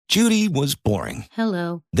Judy was boring.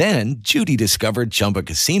 Hello. Then Judy discovered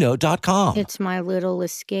ChumbaCasino.com. It's my little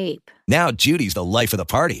escape. Now Judy's the life of the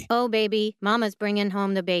party. Oh, baby, mama's bringing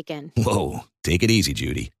home the bacon. Whoa, take it easy,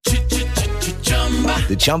 Judy.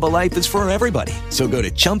 The Chumba life is for everybody. So go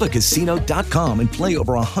to ChumbaCasino.com and play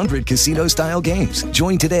over 100 casino-style games.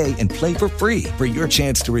 Join today and play for free for your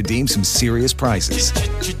chance to redeem some serious prizes.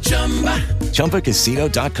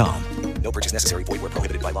 ChumbaCasino.com. No purchase necessary. Void where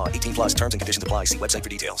prohibited by law. 18 plus terms and conditions apply. See website for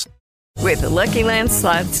details. With the Lucky Land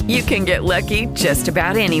Slots, you can get lucky just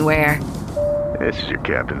about anywhere. This is your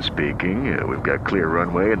captain speaking. We've got clear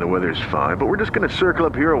runway and the weather's fine, but we're just going to circle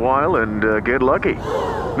up here a while and get lucky.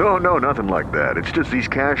 No, nothing like that. It's just these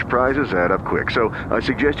cash prizes add up quick. So I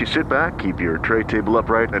suggest you sit back, keep your tray table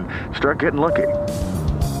upright, and start getting lucky.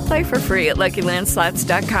 Play for free at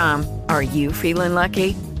LuckyLandSlots.com. Are you feeling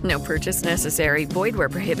lucky? No purchase necessary. Void where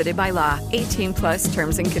prohibited by law. 18 plus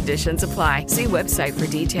terms and conditions apply. See website for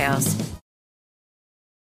details.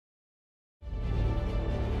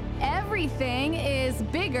 Everything is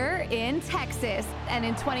bigger in Texas. And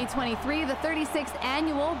in 2023, the 36th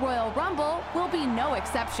annual Royal Rumble will be no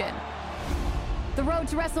exception. The road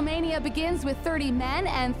to WrestleMania begins with 30 men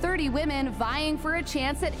and 30 women vying for a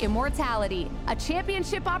chance at immortality, a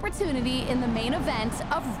championship opportunity in the main event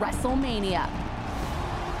of WrestleMania.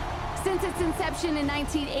 Since its inception in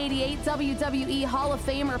 1988, WWE Hall of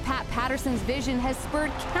Famer Pat Patterson's vision has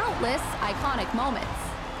spurred countless iconic moments.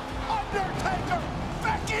 Undertaker,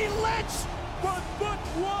 Becky Lynch, 1 foot,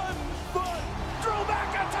 Drew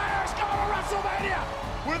McIntyre's going to WrestleMania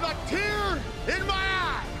with a tear in my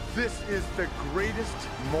eye. This is the greatest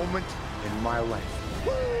moment in my life.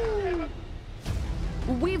 Woo!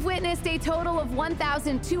 We've witnessed a total of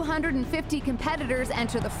 1,250 competitors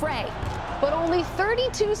enter the fray, but only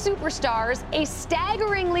 32 superstars, a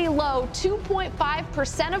staggeringly low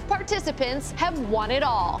 2.5% of participants, have won it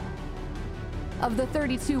all. Of the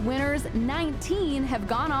 32 winners, 19 have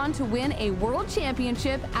gone on to win a world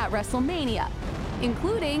championship at WrestleMania,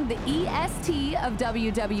 including the EST of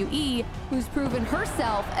WWE, who's proven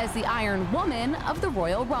herself as the Iron Woman of the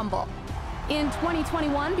Royal Rumble. In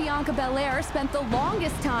 2021, Bianca Belair spent the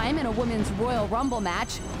longest time in a women's Royal Rumble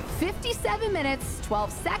match, 57 minutes,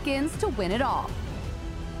 12 seconds to win it all.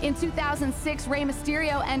 In 2006, Rey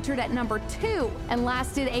Mysterio entered at number 2 and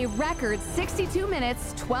lasted a record 62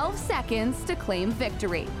 minutes, 12 seconds to claim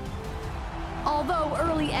victory. Although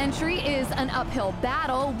early entry is an uphill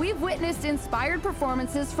battle, we've witnessed inspired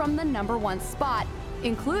performances from the number 1 spot,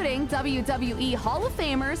 including WWE Hall of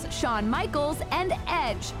Famers Shawn Michaels and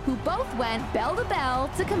Edge, who both went bell to bell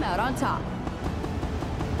to come out on top.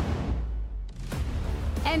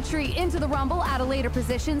 Entry into the Rumble at a later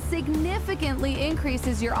position significantly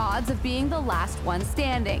increases your odds of being the last one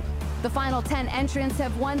standing. The final 10 entrants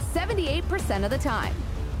have won 78% of the time.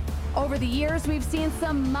 Over the years, we've seen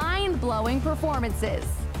some mind-blowing performances.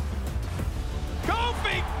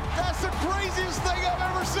 Kofi! That's the craziest thing I've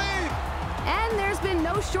ever seen! And there's been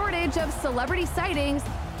no shortage of celebrity sightings.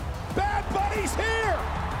 Bad Bunny's here!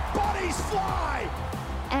 Bunnies fly!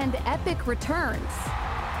 And epic returns.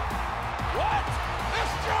 What?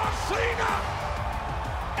 It's John Cena!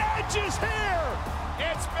 Edge is here!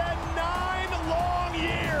 It's been 9 long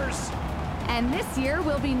years! And this year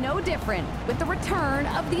will be no different with the return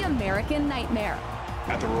of the American Nightmare.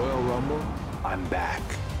 At the Royal Rumble, I'm back.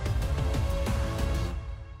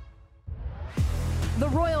 The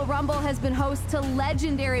Royal Rumble has been host to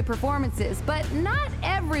legendary performances, but not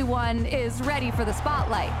everyone is ready for the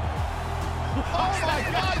spotlight. Oh my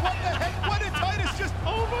God, what the heck? What did Titus just,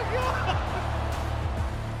 oh my God!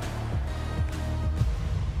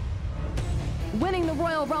 Winning the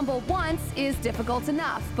Royal Rumble once is difficult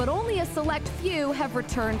enough, but only a select few have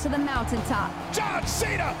returned to the mountaintop. John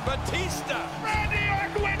Cena! Batista! Randy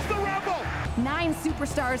Orton wins the Rumble! 9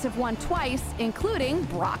 superstars have won twice, including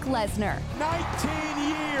Brock Lesnar. 19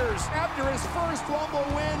 years after his first Rumble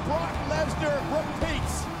win, Brock Lesnar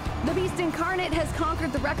repeats. The Beast Incarnate has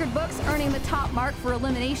conquered the record books, earning the top mark for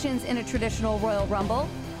eliminations in a traditional Royal Rumble.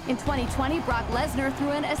 In 2020, Brock Lesnar threw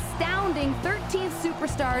an astounding 13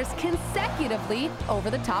 superstars consecutively over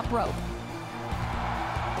the top rope.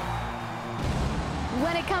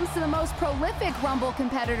 When it comes to the most prolific Rumble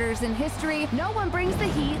competitors in history, no one brings the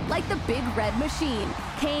heat like the Big Red Machine.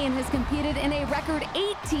 Kane has competed in a record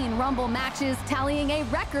 18 Rumble matches, tallying a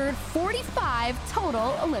record 45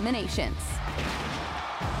 total eliminations.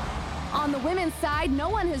 On the women's side, no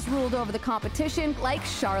one has ruled over the competition like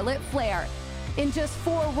Charlotte Flair. In just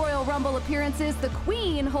 4 Royal Rumble appearances, the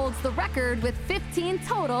Queen holds the record with 15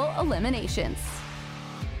 total eliminations.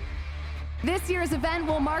 This year's event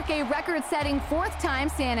will mark a record-setting 4th time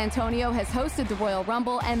San Antonio has hosted the Royal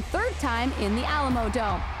Rumble and 3rd time in the Alamo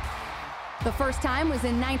Dome. The first time was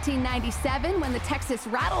in 1997 when the Texas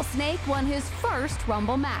Rattlesnake won his first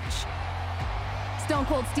Rumble match. Stone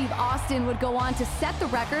Cold Steve Austin would go on to set the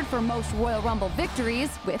record for most Royal Rumble victories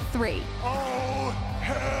with 3. Oh,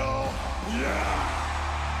 hell yeah!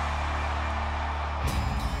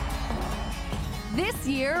 This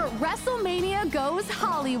year, WrestleMania goes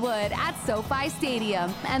Hollywood at SoFi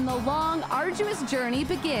Stadium, and the long, arduous journey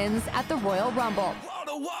begins at the Royal Rumble.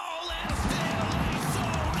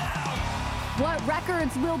 What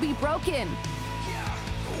records will be broken?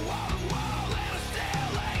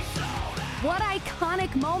 What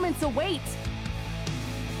iconic moments await?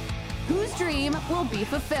 Whose dream will be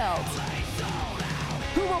fulfilled?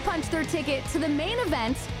 Who will punch their ticket to the main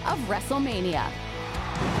event of WrestleMania?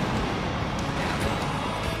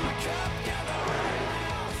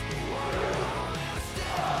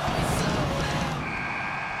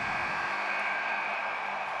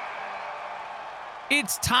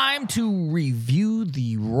 It's time to review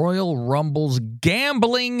the Royal Rumble's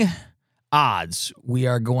gambling odds. We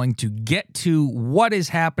are going to get to what is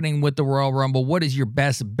happening with the Royal Rumble, what is your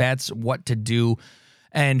best bets, what to do,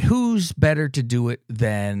 and who's better to do it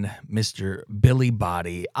than Mr. Billy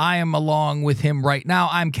Body. I am along with him right now.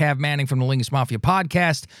 I'm Cav Manning from the Lingus Mafia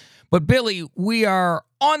podcast. But Billy, we are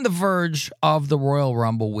on the verge of the Royal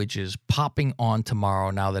Rumble, which is popping on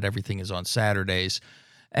tomorrow now that everything is on Saturdays.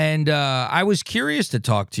 And I was curious to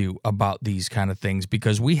talk to you about these kind of things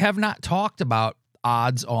because we have not talked about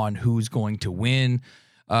odds on who's going to win,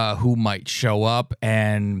 who might show up.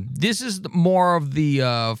 And this is more of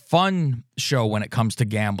the fun show when it comes to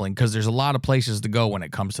gambling because there's a lot of places to go when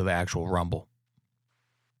it comes to the actual Rumble.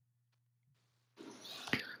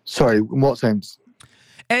 Sorry, in what sense?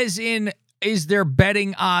 As in, is there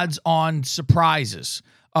betting odds on surprises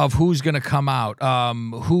of who's going to come out,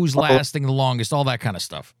 who's lasting the longest, all that kind of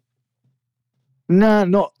stuff? No,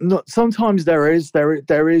 not. Sometimes there is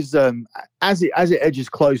as it edges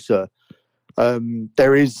closer.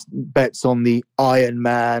 There is bets on the Iron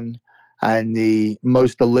Man and the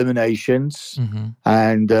most eliminations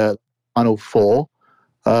and final 4.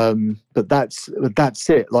 But that's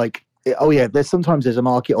it. Like, there's a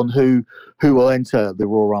market on who will enter the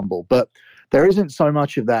Royal Rumble, but there isn't so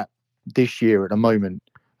much of that this year at the moment.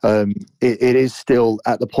 It is still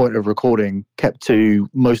at the point of recording kept to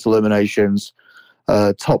most eliminations,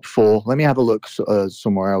 top 4. Let me have a look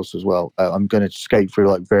somewhere else as well. I'm going to skate through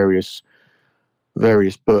like various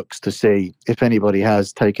books to see if anybody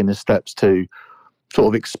has taken the steps to sort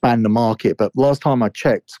of expand the market. But last time I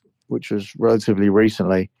checked, which was relatively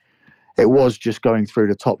recently, it was just going through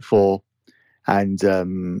the top 4 and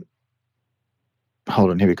hold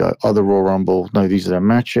on, here we go. Other Royal Rumble. No, these are the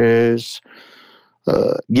matches.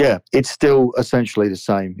 It's still essentially the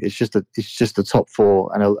same. It's just the top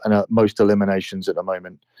 4 and most eliminations at the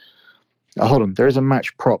moment. Hold on, there is a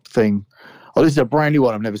match prop thing. Oh, this is a brand new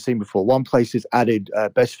one I've never seen before. One place has added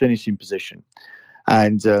best finishing position,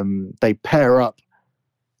 and they pair up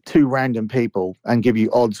 2 random people and give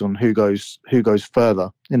you odds on who goes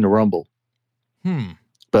further in the Rumble.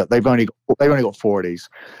 But they've only got 4 of these.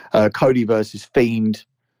 Cody versus Fiend.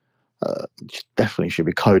 Definitely should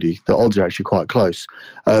be Cody. The odds are actually quite close.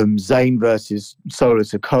 Zayn versus Solo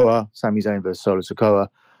Sikoa. Sami Zayn versus Solo Sikoa.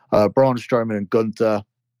 Braun Strowman and Gunther.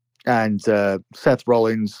 And Seth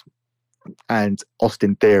Rollins and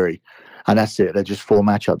Austin Theory. And that's it. They're just 4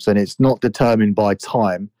 matchups. And it's not determined by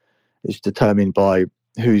time. It's determined by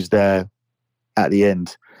who's there at the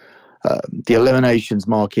end. The eliminations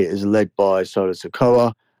market is led by Solo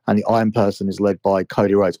Sikoa. And the Iron Person is led by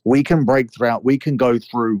Cody Rhodes. We can go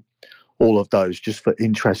through all of those just for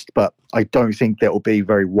interest, but I don't think that will be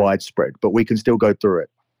very widespread, but we can still go through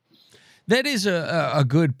it. That is a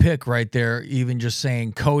good pick right there, even just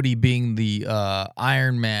saying Cody being the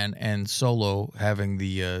Iron Man and Solo having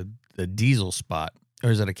the Diesel spot,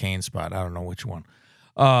 or is it a Kane spot? I don't know which one.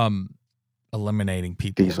 Eliminating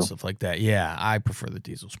people and stuff like that. Yeah, I prefer the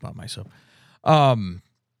Diesel spot myself.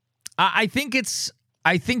 I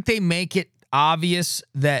think they make it obvious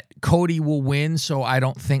that Cody will win, so I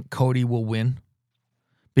don't think Cody will win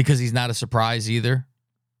because he's not a surprise either.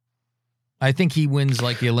 I think he wins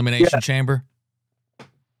like the Elimination Chamber.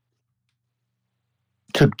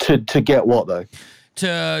 To get what though?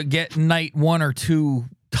 To get night 1 or 2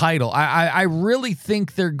 title. I really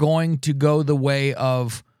think they're going to go the way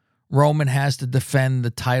of Roman has to defend the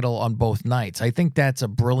title on both nights. I think that's a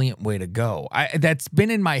brilliant way to go. That's been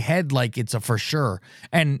in my head like it's a for sure,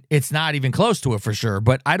 and it's not even close to a for sure,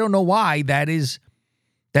 but I don't know why that is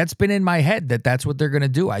That's been in my head that's what they're going to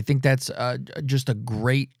do. I think that's just a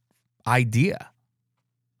great idea.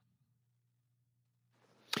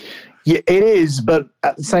 Yeah, it is, but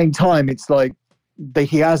at the same time, it's like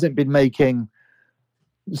he hasn't been making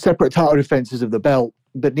separate title defenses of the belt,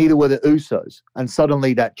 but neither were the Usos, and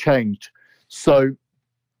suddenly that changed. So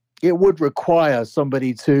it would require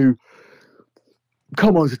somebody to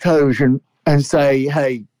come onto television and say,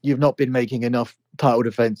 hey, you've not been making enough title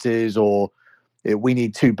defenses, or we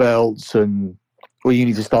need 2 belts, or you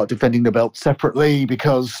need to start defending the belt separately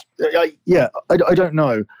because, I don't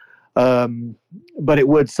know. But it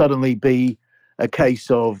would suddenly be a case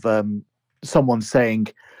of someone saying,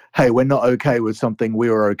 hey, we're not okay with something we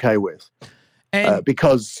were okay with.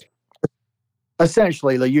 Because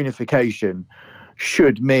essentially the unification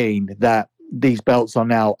should mean that these belts are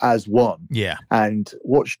now as one. Yeah. And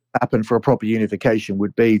what should happen for a proper unification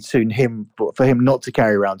would be for him not to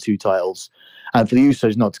carry around 2 titles, and for the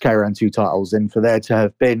Usos not to carry around 2 titles, and for there to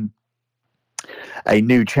have been a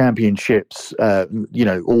new championships,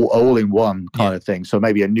 all in one kind of thing. So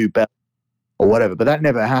maybe a new belt or whatever, but that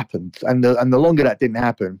never happened. And the longer that didn't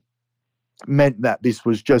happen meant that this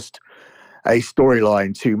was just a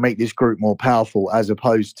storyline to make this group more powerful, as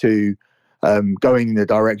opposed to going in the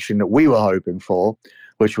direction that we were hoping for,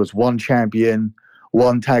 which was 1 champion,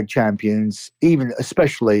 1 tag champions, even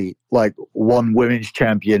especially like 1 women's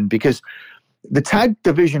champion, because the tag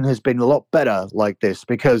division has been a lot better like this,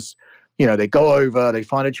 because, they go over, they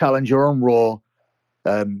find a challenger on Raw,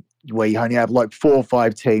 where you only have like 4 or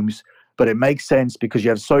 5 teams, but it makes sense because you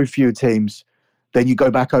have so few teams. Then you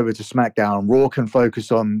go back over to SmackDown. Raw can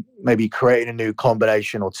focus on maybe creating a new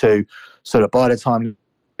combination or 2, so that by the time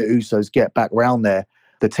the Usos get back round there,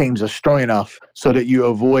 the teams are strong enough so that you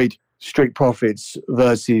avoid Street Profits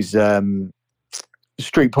versus the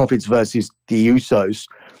Usos,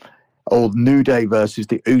 or New Day versus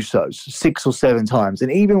the Usos 6 or 7 times.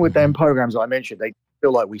 And even with them programs I mentioned, they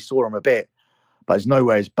feel like we saw them a bit, but it's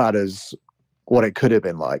nowhere as bad as what it could have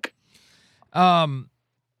been like.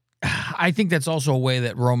 I think that's also a way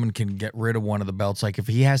that Roman can get rid of one of the belts. Like if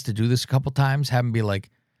he has to do this a couple times, have him be like,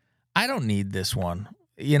 I don't need this one,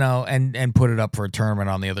 and put it up for a tournament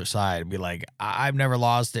on the other side. Be like, I've never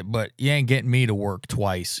lost it, but you ain't getting me to work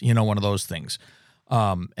twice, one of those things,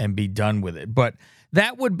 and be done with it. But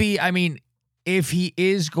that would be, if he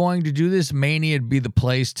is going to do this, Mania would be the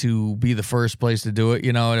place to be the first place to do it,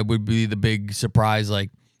 and it would be the big surprise. Like,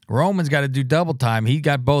 Roman's got to do double time. He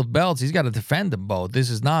got both belts. He's got to defend them both. This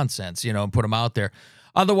is nonsense, and put him out there.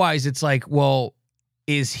 Otherwise, it's like, well,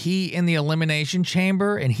 is he in the Elimination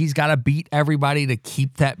Chamber and he's got to beat everybody to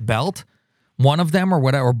keep that belt? One of them or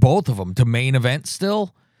whatever, or both of them to main event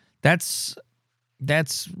still? That's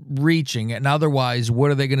reaching. And otherwise,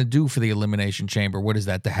 what are they going to do for the Elimination Chamber? What is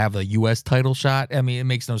that, to have a U.S. title shot? It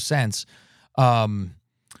makes no sense.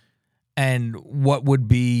 And what would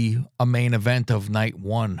be a main event of night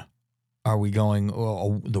 1? Are we going,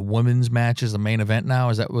 the women's match is the main event now?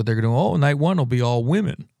 Is that what they're going to do? Oh, night 1 will be all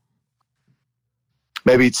women.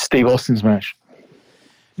 Maybe it's Steve Austin's match.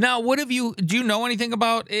 Now, do you know anything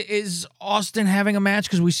about, is Austin having a match?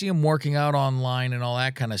 Because we see him working out online and all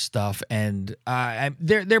that kind of stuff. And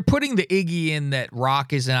they're putting the Iggy in that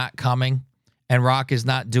Rock is not coming and Rock is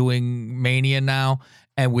not doing Mania now,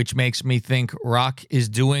 and which makes me think Rock is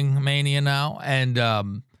doing Mania now, and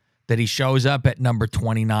that he shows up at number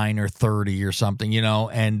 29 or 30 or something,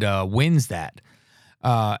 and wins that.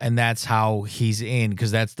 And that's how he's in, because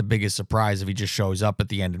that's the biggest surprise if he just shows up at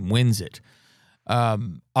the end and wins it.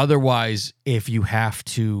 Otherwise, if you have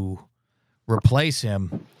to replace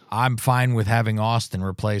him, I'm fine with having Austin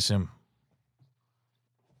replace him.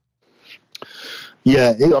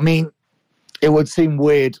 Yeah, it would seem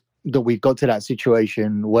weird that we've got to that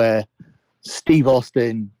situation where Steve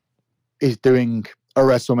Austin is doing a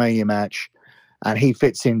WrestleMania match and he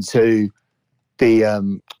fits into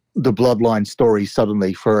the Bloodline story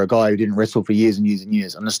suddenly for a guy who didn't wrestle for years and years and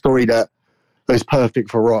years. And the story that is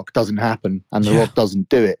perfect for Rock doesn't happen, and The Rock doesn't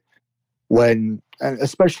do it.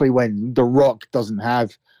 Especially when The Rock doesn't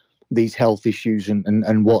have these health issues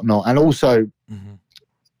and whatnot. And also,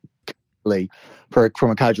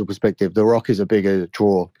 from a casual perspective, The Rock is a bigger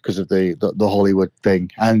draw because of the Hollywood thing.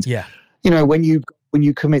 And, when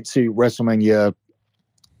you commit to WrestleMania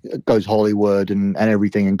goes Hollywood and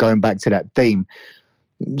everything, and going back to that theme,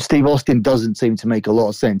 Steve Austin doesn't seem to make a lot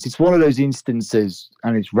of sense. It's one of those instances,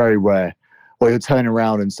 and it's very rare, where you'll turn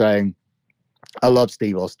around and saying, I love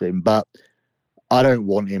Steve Austin, but I don't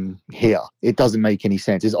want him here. It doesn't make any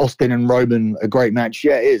sense. Is Austin and Roman a great match?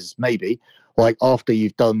 Yeah, it is, maybe. Like, after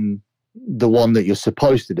you've done the one that you're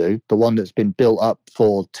supposed to do, the one that's been built up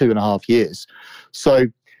for 2.5 years. So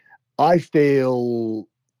I feel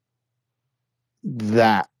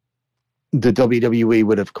that the WWE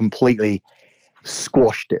would have completely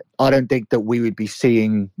squashed it. I don't think that we would be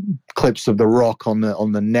seeing clips of The Rock on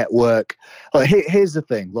the network. Here's the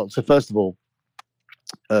thing. Look, so first of all,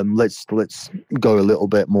 let's go a little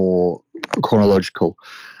bit more chronologically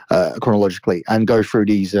and go through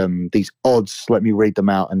these odds. Let me read them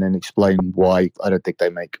out and then explain why I don't think they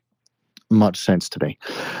make much sense to me.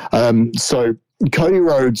 So Cody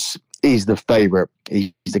Rhodes is the favorite.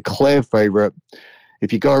 He's the clear favorite.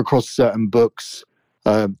 If you go across certain books,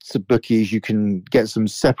 to bookies, you can get some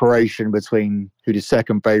separation between who the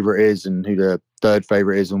second favorite is and who the third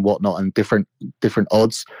favorite is and whatnot, and different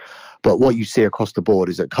odds. But what you see across the board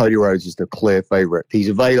is that Cody Rhodes is the clear favorite. He's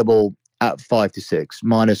available at 5-6,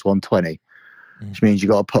 minus 120, which means you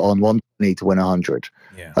got to put on 120 to win 100.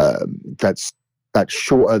 Yeah. That's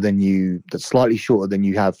shorter than that's slightly shorter than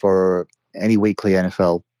you have for any weekly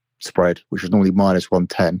NFL spread, which is normally minus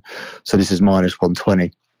 110. So this is minus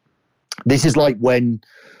 120. This is like when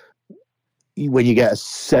you get a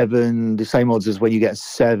 7, the same odds as when you get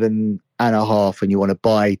 7.5 and you want to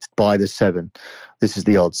buy the 7. This is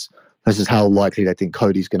the odds. This is how likely they think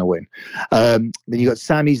Cody's going to win. Then you got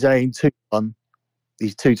Sami Zayn 2-1.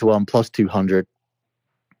 He's 2-1 plus 200.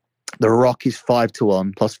 The Rock is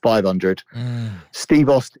 5-1 plus 500. Steve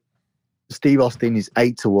Austin is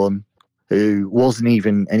 8-1, who wasn't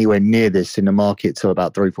even anywhere near this in the market till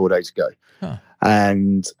about 3-4 days ago. Huh.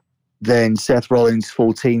 And then Seth Rollins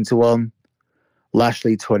 14-1,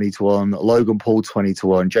 Lashley 20-1, Logan Paul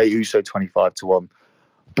 20-1, Jey Uso 25-1,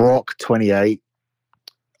 Brock 28,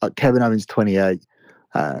 Kevin Owens 28,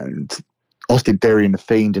 and Austin Theory and The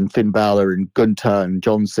Fiend and Finn Balor and Gunther and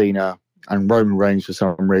John Cena and Roman Reigns for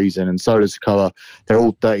some reason and Solo Sikoa. They're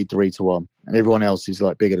all 33-1, and everyone else is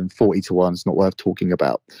like bigger than 40-1. It's not worth talking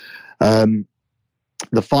about. The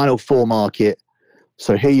final four market.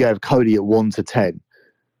 So here you have Cody at 1-10.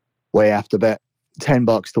 Where you have to bet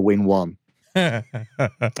 $10 to win one. And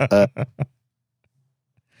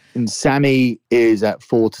Sammy is at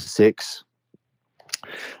 4-6.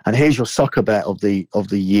 And here's your sucker bet of the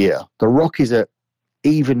year. The Rock is at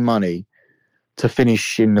even money to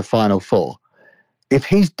finish in the final four. If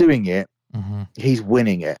he's doing it, he's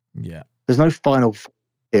winning it. Yeah. There's no final four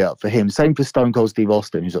here for him. Same for Stone Cold Steve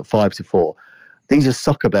Austin, who's at 5-4. These are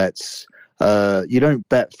sucker bets. You don't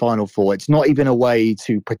bet final four. It's not even a way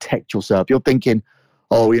to protect yourself. You're thinking,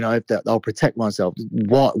 oh, I'll protect myself.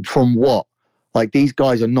 What? From what? Like, these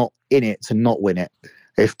guys are not in it to not win it.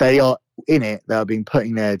 If they are in it, they're being put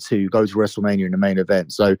in there to go to WrestleMania in the main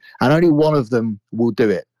event. So, and only one of them will do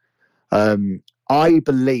it. I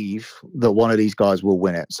believe that one of these guys will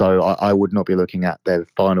win it. So I would not be looking at their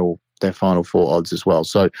final four odds as well.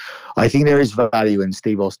 So I think there is value in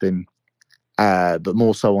Steve Austin, but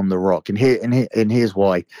more so on The Rock. And here's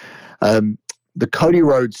why. The Cody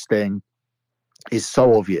Rhodes thing is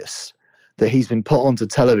so obvious that he's been put onto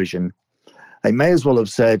television. They may as well have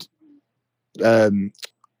said,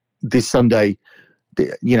 this Sunday,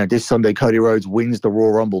 Cody Rhodes wins the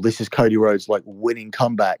Royal Rumble. This is Cody Rhodes like winning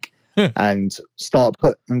comeback, and start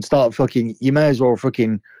fucking. You may as well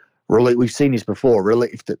fucking release. We've seen this before.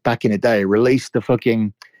 Back in the day, release the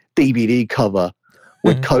fucking DVD cover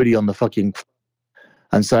with Cody on the fucking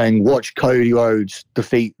and saying, "Watch Cody Rhodes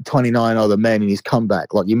defeat 29 other men in his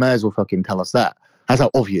comeback." Like, you may as well fucking tell us that. That's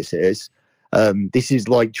how obvious it is. This is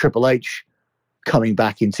like Triple H coming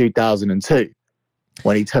back in 2002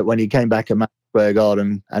 when he came back at Madison Square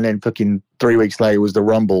Garden, and then fucking 3 weeks later was the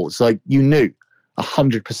Rumble. It's like, you knew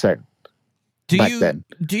 100% back then.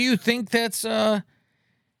 Do you think that's that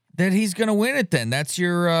he's going to win it then? That's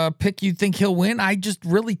your pick? You think he'll win? I just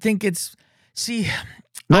really think it's... See,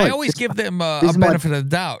 no, I always give them a benefit of the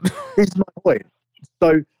doubt. This is my point.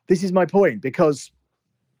 So this is my point, because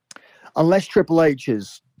unless Triple H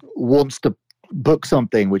wants to book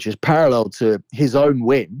something which is parallel to his own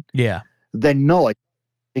win, then no,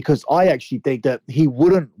 because I actually think that he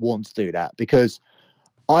wouldn't want to do that, because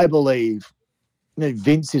I believe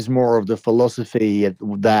Vince is more of the philosophy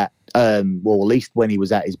that, well, at least when he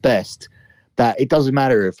was at his best, that it doesn't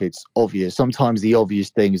matter if it's obvious. Sometimes the obvious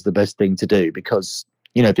thing is the best thing to do, because,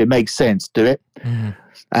 if it makes sense, do it. Mm-hmm.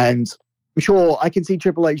 And I'm sure I can see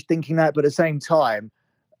Triple H thinking that, but at the same time,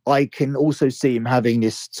 I can also see him having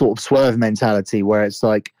this sort of swerve mentality where it's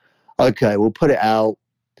like, okay, we'll put it out.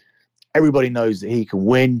 Everybody knows that he can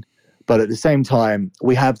win. But at the same time,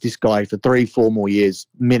 we have this guy for 3-4 more years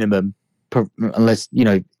minimum, unless,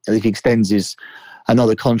 if he extends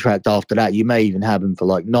another contract after that, you may even have him for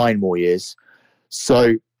like 9 more years.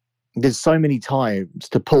 So there's so many times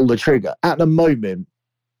to pull the trigger. At the moment,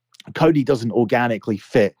 Cody doesn't organically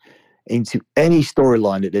fit into any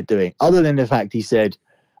storyline that they're doing, other than the fact he said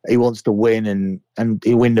he wants to win and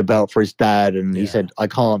he win the belt for his dad, and he said, I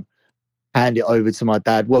can't hand it over to my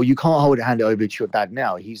dad. Well, you can't hand it over to your dad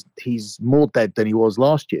now. He's more dead than he was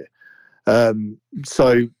last year.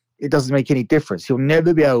 So it doesn't make any difference. He'll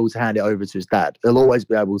never be able to hand it over to his dad. He'll always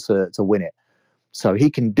be able to win it. So he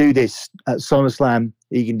can do this at SummerSlam.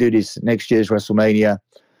 He can do this next year's WrestleMania.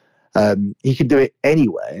 He can do it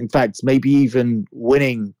anywhere. In fact, maybe even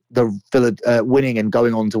winning and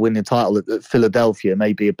going on to win the title at Philadelphia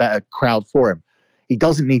may be a better crowd for him. He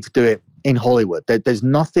doesn't need to do it in Hollywood. There's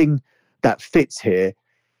nothing that fits here,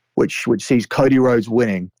 which sees Cody Rhodes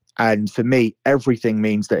winning. And for me, everything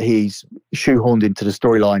means that he's shoehorned into the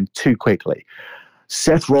storyline too quickly.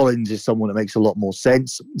 Seth Rollins is someone that makes a lot more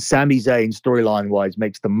sense. Sami Zayn, storyline-wise,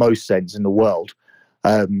 makes the most sense in the world.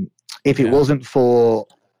 If it wasn't for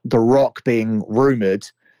The Rock being rumored,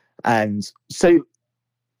 and so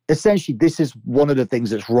essentially this is one of the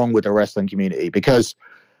things that's wrong with the wrestling community, because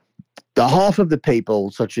the half of the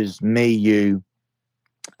people, such as me, you,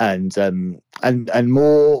 and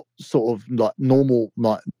more sort of like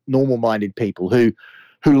normal-minded people who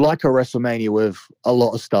like a WrestleMania with a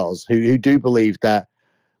lot of stars, who do believe that,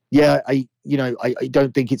 I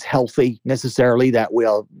don't think it's healthy necessarily that we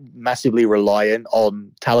are massively reliant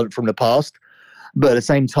on talent from the past, but at the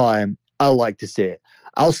same time, I like to see it.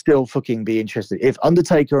 I'll still fucking be interested. If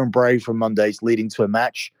Undertaker and Bray from Monday's leading to a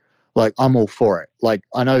match, like, I'm all for it. Like,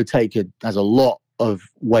 I know Taker has a lot of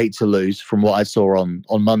weight to lose from what I saw on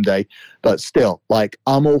Monday, but still, like,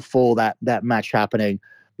 I'm all for that match happening.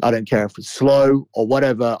 I don't care if it's slow or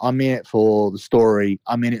whatever. I'm in it for the story.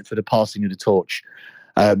 I'm in it for the passing of the torch.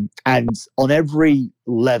 And on every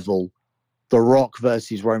level, The Rock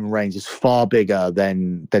versus Roman Reigns is far bigger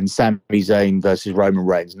than Sami Zayn versus Roman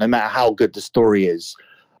Reigns, no matter how good the story is.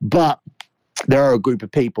 But there are a group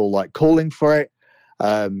of people like calling for it.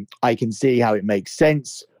 I can see how it makes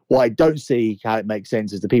sense. What I don't see how it makes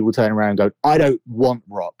sense is the people turn around and go, I don't want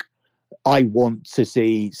Rock. I want to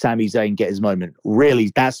see Sami Zayn get his moment.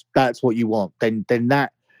 Really, that's what you want. Then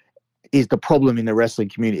that is the problem in the wrestling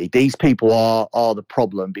community. These people are the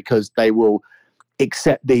problem, because they will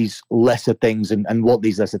accept these lesser things and want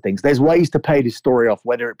these lesser things. There's ways to pay this story off,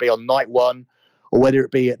 whether it be on night one or whether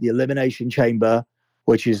it be at the Elimination Chamber,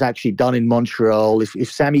 which is actually done in Montreal.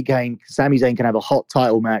 If Sami Zayn can have a hot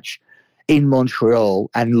title match in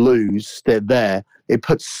Montreal and lose, they're there. It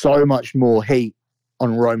puts so much more heat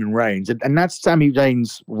on Roman Reigns. And that's Sami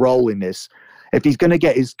Zayn's role in this. If he's going to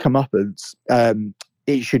get his comeuppance,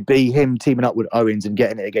 it should be him teaming up with Owens and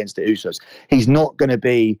getting it against the Usos. He's not going to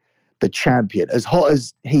be the champion. As hot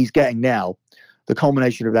as he's getting now, the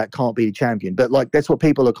culmination of that can't be the champion. But like, that's what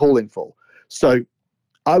people are calling for. So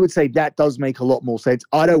I would say that does make a lot more sense.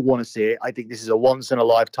 I don't want to see it. I think this is a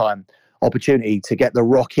once-in-a-lifetime opportunity to get The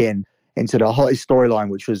Rock into the hottest storyline,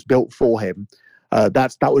 which was built for him.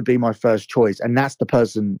 That would be my first choice. And that's the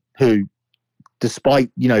person who,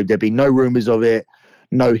 despite, there be no rumors of it,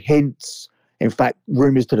 no hints, in fact,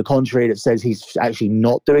 rumors to the contrary that says he's actually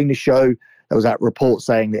not doing the show. There was that report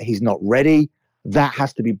saying that he's not ready. That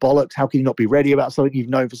has to be bollocks. How can you not be ready about something you've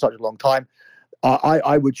known for such a long time?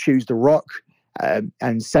 I would choose The Rock.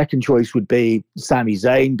 And second choice would be Sami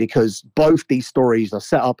Zayn, because both these stories are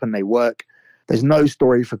set up and they work. There's no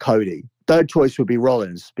story for Cody. Third choice would be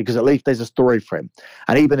Rollins, because at least there's a story for him.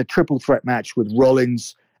 And even a triple threat match with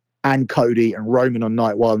Rollins and Cody and Roman on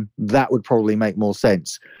night one, that would probably make more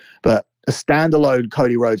sense. But a standalone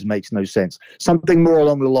Cody Rhodes makes no sense. Something more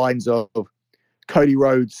along the lines of Cody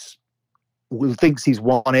Rhodes thinks he's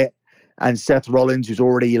won it, and Seth Rollins, who's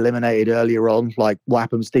already eliminated earlier on, like what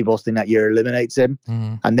happened with Steve Austin that year, eliminates him.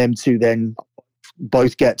 Mm-hmm. And them two then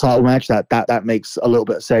both get title match. That makes a little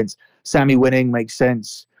bit of sense. Sami winning makes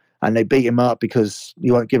sense. And they beat him up because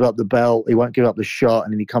he won't give up the belt. He won't give up the shot.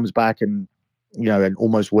 And then he comes back and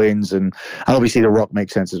almost wins. And obviously The Rock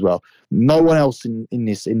makes sense as well. No one else in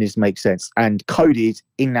this makes sense. And Cody's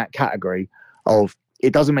in that category of,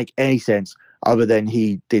 it doesn't make any sense other than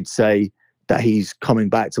he did say that he's coming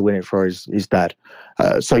back to win it for his dad.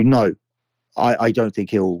 So no, I don't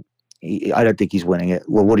think I don't think he's winning it.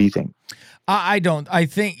 Well, what do you think? I don't. I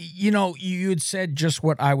think, you had said just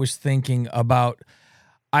what I was thinking about.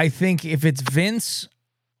 I think if it's Vince,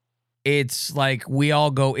 it's like we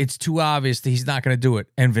all go, it's too obvious that he's not going to do it.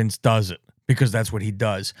 And Vince does it because that's what he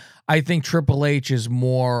does. I think Triple H is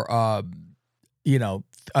more, a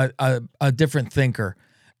different thinker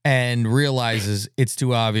and realizes it's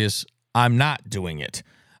too obvious. I'm not doing it.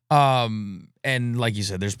 And like you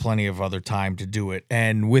said, there's plenty of other time to do it.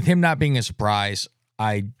 And with him not being a surprise,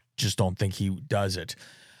 I just don't think he does it.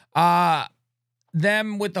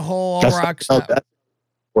 them with the whole That's Rock's another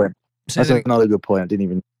point. That's another good point. I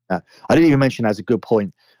didn't even mention as a good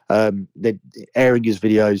point. That airing his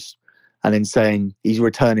videos and then saying he's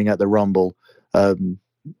returning at the Rumble. I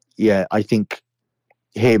think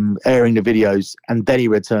him airing the videos and then he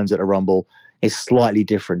returns at the Rumble is slightly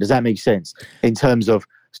different. Does that make sense? In terms of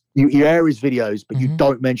you air his videos, but you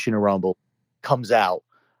don't mention a Rumble, comes out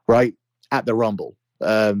right at the Rumble.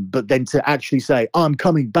 But then to actually say, I'm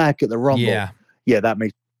coming back at the Rumble, that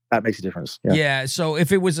makes a difference. Yeah. So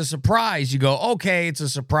if it was a surprise, you go, okay, it's a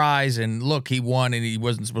surprise, and look, he won and he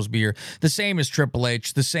wasn't supposed to be here. The same as Triple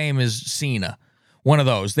H, the same as Cena. One of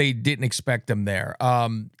those. They didn't expect him there.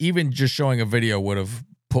 Even just showing a video would have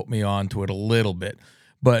put me onto it a little bit.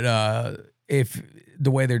 But if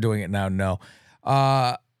the way they're doing it now, no.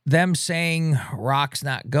 Them saying Rock's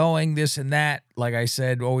not going, this and that, like I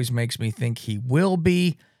said, always makes me think he will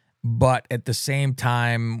be. But at the same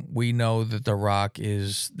time, we know that The Rock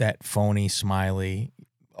is that phony, smiley,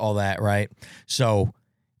 all that, right? So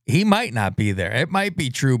he might not be there. It might be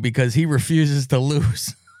true because he refuses to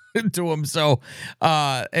lose to him. So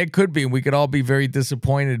it could be. We could all be very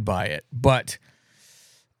disappointed by it. But,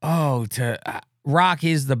 Rock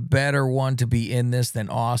is the better one to be in this than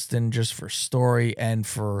Austin, just for story and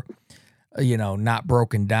for, not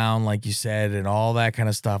broken down, like you said, and all that kind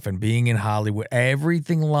of stuff, and being in Hollywood.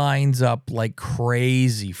 Everything lines up like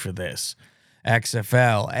crazy for this.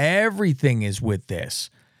 XFL, everything is with this.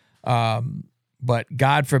 But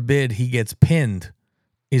God forbid he gets pinned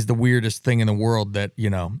is the weirdest thing in the world that,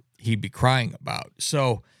 he'd be crying about.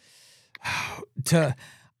 So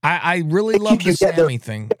I really love the Sammy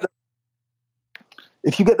thing.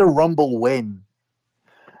 If you get the Rumble win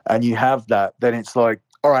and you have that, then it's like,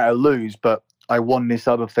 all right, I lose, but I won this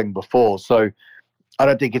other thing before. So I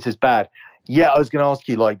don't think it's as bad. Yeah, I was going to ask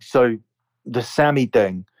you, so the Sammy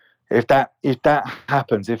thing, if that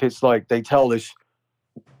happens, if it's like they tell this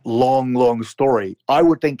long story, I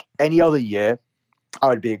would think any other year I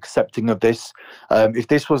would be accepting of this. If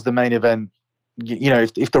this was the main event,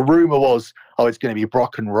 if the rumor was, it's going to be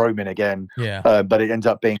Brock and Roman again, but it ends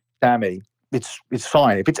up being Sammy, it's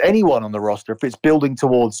fine. If it's anyone on the roster, if it's building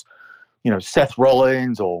towards, Seth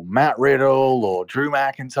Rollins or Matt Riddle or Drew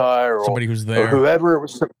McIntyre or somebody who's there, or whoever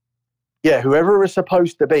it was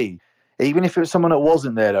supposed to be, even if it was someone that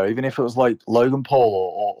wasn't there though, even if it was like Logan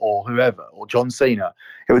Paul or whoever or John Cena,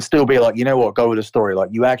 it would still be like, you know what, go with a story. Like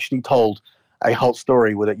you actually told a hot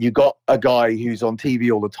story with it. You got a guy who's on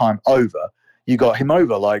TV all the time over. You got him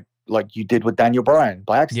over like you did with Daniel Bryan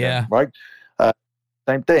by accident, right?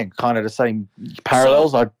 Same thing, kind of the same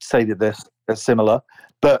parallels. I'd say that they're similar,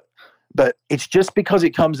 but it's just because it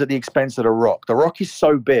comes at the expense of The Rock. The Rock is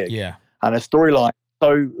so big, and a storyline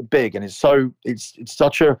so big, and it's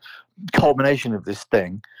such a culmination of this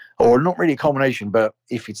thing, or not really a culmination, but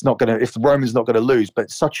if Roman's not gonna lose, but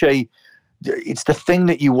it's the thing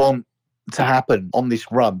that you want to happen on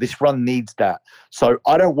this run. This run needs that. So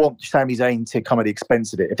I don't want Sami Zayn to come at the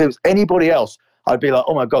expense of it. If it was anybody else, I'd be like,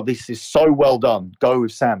 oh my God, this is so well done. Go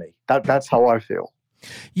with Sammy. That's how I feel.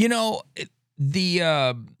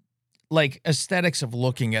 The aesthetics of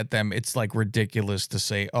looking at them, it's like ridiculous to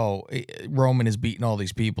say, Roman is beating all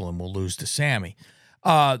these people and will lose to Sammy.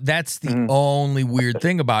 That's the only weird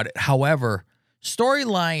thing about it. However,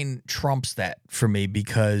 storyline trumps that for me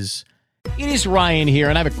because it is Ryan here,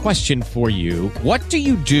 and I have a question for you. What do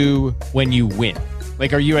you do when you win?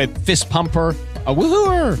 Like, are you a fist pumper, a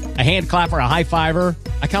woohooer, a hand clapper, a high fiver?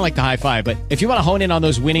 I kind of like the high five, but if you want to hone in on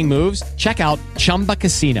those winning moves, check out Chumba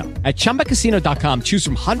Casino. At ChumbaCasino.com, choose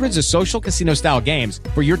from hundreds of social casino style games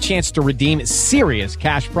for your chance to redeem serious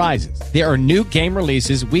cash prizes. There are new game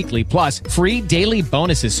releases weekly, plus free daily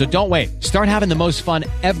bonuses. So don't wait. Start having the most fun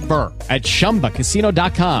ever at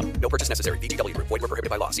ChumbaCasino.com. No purchase necessary. VGW. Void where prohibited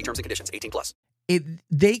by law. See terms and conditions. 18+.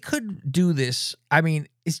 They could do this. I mean,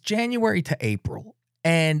 it's January to April.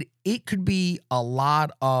 And it could be a lot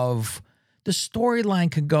of the storyline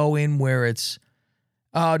could go in where it's,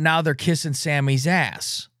 now they're kissing Sammy's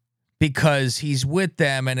ass because he's with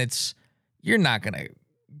them, and you're not going to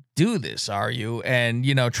do this, are you? And,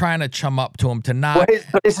 trying to chum up to him to not.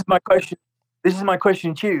 But this is my question. This is my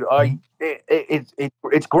question to you.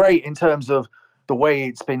 It's great in terms of the way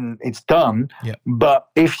it's done. Yep. But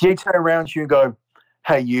if you turn around to you and go,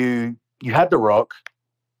 hey, you had The Rock,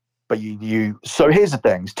 but so here's the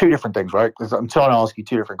thing. It's two different things, right? Because I'm trying to ask you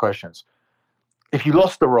two different questions. If you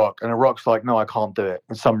lost The Rock and The Rock's like, no, I can't do it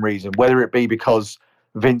for some reason, whether it be because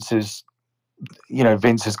Vince has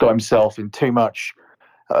got himself in too much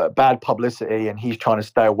bad publicity and he's trying to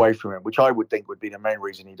stay away from it, which I would think would be the main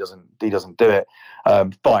reason he doesn't do it.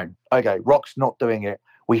 Fine. Okay. Rock's not doing it.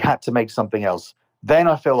 We had to make something else. then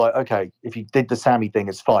I feel like, okay, if you did the Sammy thing,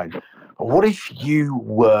 it's fine. But what if you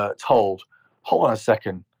were told, hold on a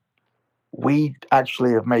second, we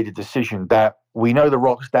actually have made a decision that we know The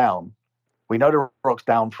Rock's down. We know The Rock's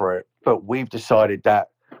down for it, but we've decided that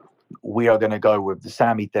we are going to go with the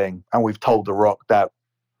Sammy thing. And we've told The Rock that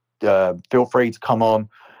feel free to come on.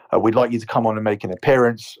 We'd like you to come on and make an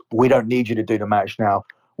appearance. We don't need you to do the match now.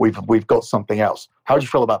 We've got something else. How do you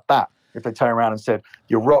feel about that? If they turn around and said,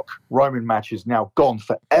 your Rock Roman match is now gone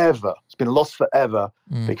forever. It's been lost forever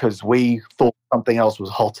because we thought something else was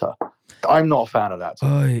hotter. I'm not a fan of that.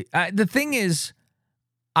 The thing is,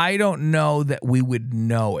 I don't know that we would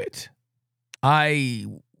know it. I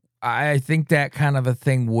think that kind of a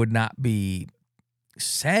thing would not be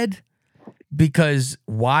said, because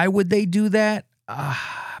why would they do that?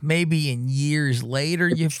 Maybe in years later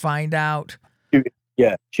you find out.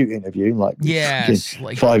 Shoot interview, like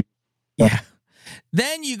like 5. Yeah.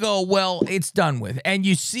 Then you go, well, it's done with. And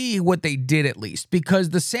you see what they did at least. Because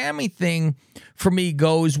the Sammy thing, for me,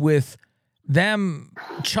 goes with them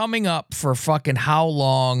chumming up for fucking how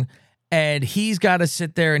long. And he's got to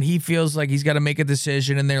sit there and he feels like he's got to make a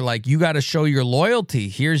decision. And they're like, you got to show your loyalty.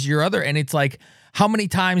 Here's your other. And it's like, how many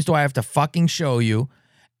times do I have to fucking show you?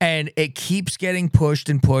 And it keeps getting pushed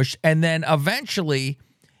and pushed. And then eventually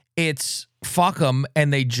it's fuck them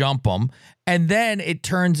and they jump them. And then it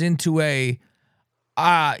turns into a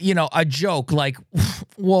joke like,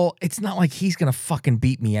 well, it's not like he's going to fucking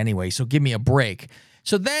beat me anyway, so give me a break.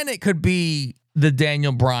 So then it could be the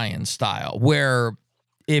Daniel Bryan style, where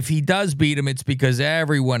if he does beat him, it's because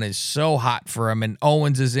everyone is so hot for him and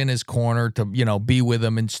Owens is in his corner to, be with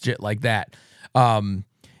him and shit like that.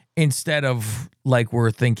 Instead of like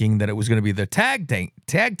we're thinking that it was going to be the tag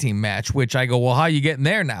team match, which I go, well, how you getting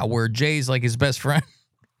there now where Jay's like his best friend?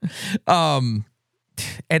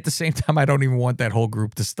 At the same time, I don't even want that whole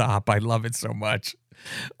group to stop. I love it so much.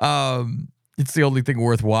 It's the only thing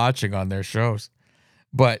worth watching on their shows.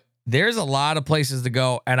 But there's a lot of places to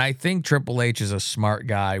go, and I think Triple H is a smart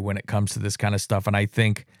guy when it comes to this kind of stuff, and I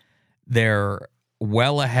think they're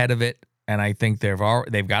well ahead of it, and I think they've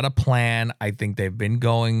got a plan. I think they've been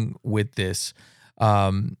going with this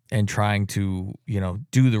and trying to,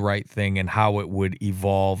 do the right thing and how it would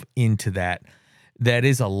evolve into that. That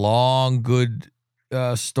is a long, good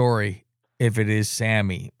story. If it is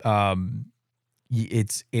Sammy,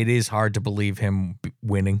 it is hard to believe him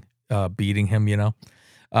winning, beating him,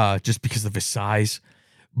 just because of his size.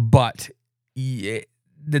 But the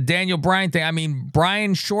Daniel Bryan thing, I mean,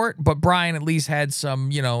 Bryan's short, but Bryan at least had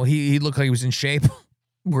some, he looked like he was in shape,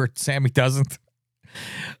 where Sammy doesn't.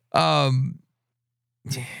 I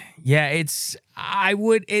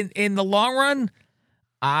would in the long run,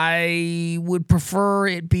 I would prefer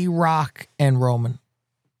it be Rock and Roman.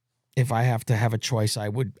 If I have to have a choice,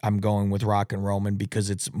 I'm going with Rock and Roman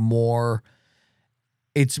because it's more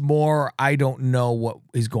I don't know what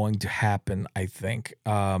is going to happen, I think.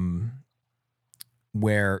 Because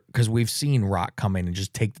we've seen Rock come in and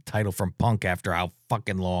just take the title from Punk after how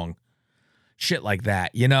fucking long. Shit like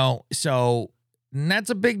that, So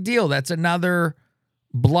that's a big deal. That's another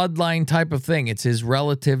bloodline type of thing. It's his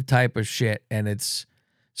relative type of shit. And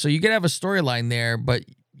so you could have a storyline there, but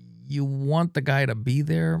you want the guy to be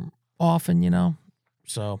there often,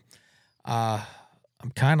 So I'm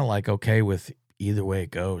kind of like okay with either way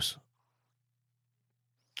it goes.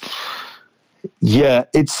 Yeah,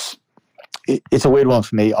 it's a weird one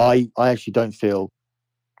for me. I actually don't feel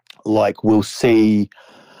like we'll see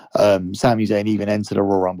Sami Zayn even enter the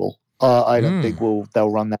Royal Rumble. I don't think they'll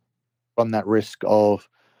run that risk of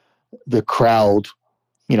the crowd,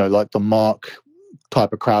 like the Mark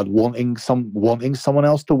type of crowd wanting someone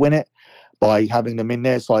else to win it by having them in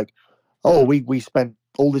there. It's like, oh, we spent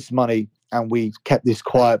all this money and we kept this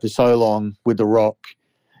quiet for so long with The Rock,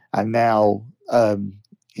 and now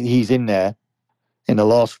he's in there in the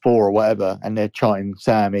last 4 or whatever, and they're chanting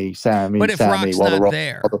Sammy. But if Sammy, Rock's while not the Rock,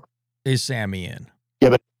 there, is Sammy in?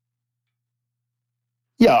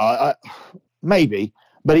 Yeah, maybe.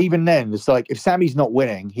 But even then, it's like if Sammy's not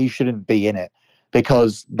winning, he shouldn't be in it,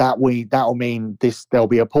 because that'll mean there'll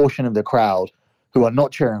be a portion of the crowd who are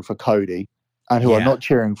not cheering for Cody and who are not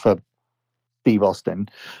cheering for Steve Austin,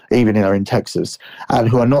 even in Texas, and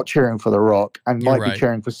who are not cheering for The Rock and might be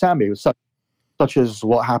cheering for Sammy, such as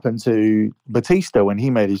what happened to Batista when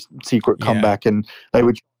he made his secret comeback, and they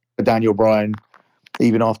would cheer for Daniel Bryan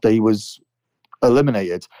even after he was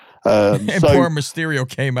eliminated. And poor Mysterio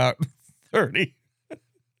came out 30.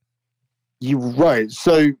 You're right.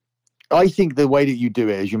 So I think the way that you do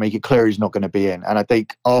it is you make it clear he's not going to be in. And I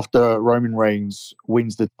think after Roman Reigns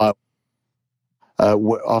wins the title,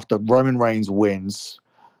 after Roman Reigns wins,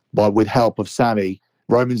 with help of Sammy,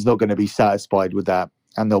 Roman's not going to be satisfied with that,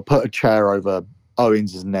 and they'll put a chair over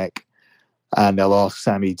Owens' neck, and they'll ask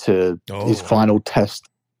Sammy to his final test.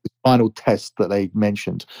 The final test that they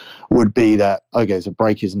mentioned would be that, okay, so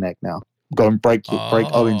break his neck now. Go and break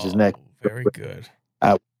Owens' neck. Very good.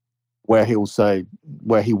 Where he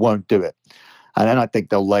won't do it. And then I think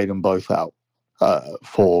they'll lay them both out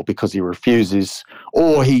because he refuses,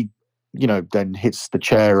 or he, then hits the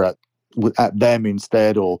chair at them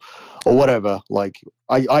instead, or whatever. Like,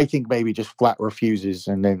 I think maybe just flat refuses,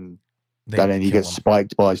 and then he gets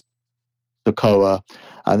spiked by Sikoa,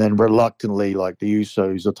 and then reluctantly, like the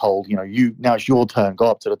Usos are told, now it's your turn, go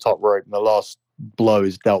up to the top rope, and the last blow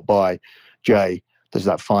is dealt by Jay. There's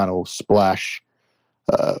that final splash,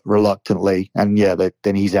 reluctantly, and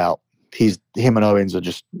then he's out. Him and Owens are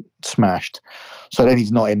just smashed. So then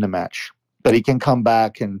he's not in the match, but he can come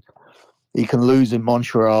back and he can lose in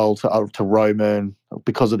Montreal to Roman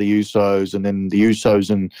because of the Usos, and then the Usos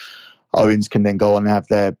and Owens can then go on and have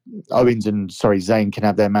Zayn can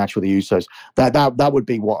have their match with the Usos. That would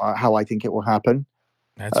be how I think it will happen.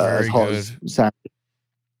 That's very good.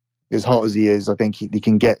 As hot as he is, I think he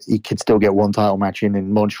could still get one title match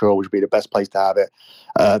in Montreal, which would be the best place to have it.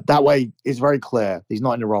 That way, it's very clear he's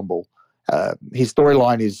not in the Rumble. His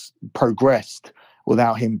storyline is progressed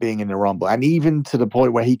without him being in the Rumble, and even to the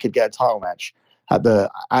point where he could get a title match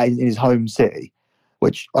in his home city,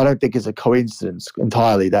 which I don't think is a coincidence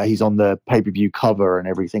entirely that he's on the pay-per-view cover and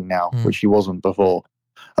everything now, which he wasn't before.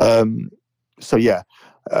 I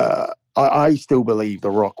still believe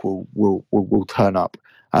The Rock will turn up,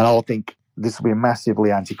 and I think this will be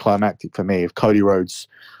massively anticlimactic for me if Cody Rhodes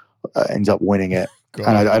ends up winning it,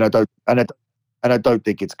 and I don't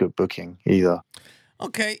think it's good booking either.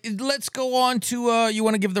 Okay, let's go on to, you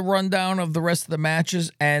want to give the rundown of the rest of the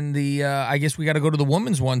matches, and I guess we got to go to the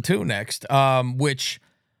women's one too next, which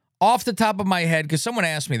off the top of my head, because someone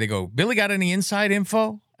asked me, they go, Billy, got any inside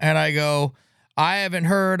info? And I go, I haven't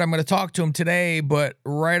heard. I'm going to talk to him today, but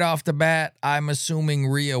right off the bat, I'm assuming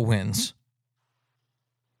Rhea wins.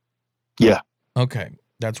 Yeah. Okay,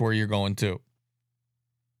 that's where you're going to.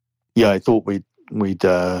 Yeah, I thought we'd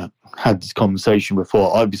had this conversation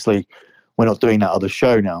before. Obviously, we're not doing that other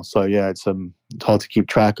show now, so yeah, it's hard to keep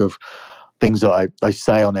track of things that I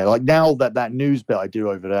say on there. Like now that news bit I do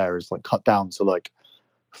over there is like cut down to like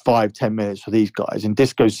 5-10 minutes for these guys. And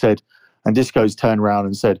Disco's turned around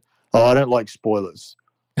and said, "Oh, I don't like spoilers."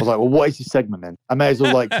 I was like, "Well, what is this segment then? I may as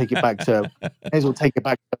well take it back to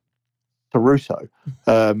Russo,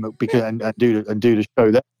 because and do the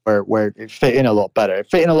show there where it fit in a lot better. It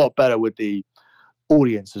fit in a lot better with the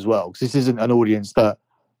audience as well, because this isn't an audience that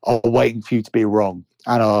are waiting for you to be wrong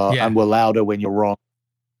and we're louder when you're wrong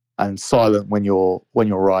and silent when you're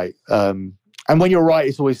right. And when you're right,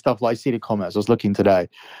 it's always stuff like, I see the comments. I was looking today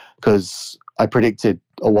because I predicted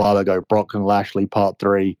a while ago Brock and Lashley part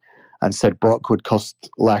 3 and said Brock would cost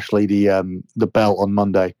Lashley the belt on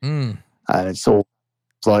Monday. And it's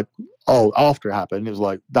like, oh, after it happened, it was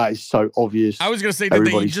like, that is so obvious. I was going to say, did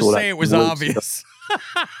they just say it was obvious?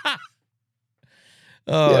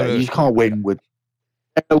 You just can't win with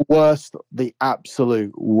the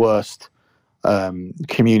absolute worst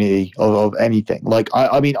community of anything. Like,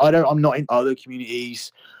 I'm not in other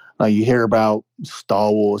communities. You hear about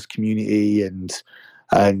Star Wars community and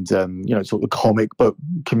sort of the comic book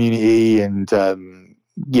community and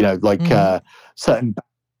certain.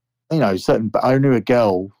 I knew a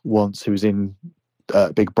girl once who was in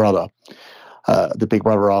Big Brother, the Big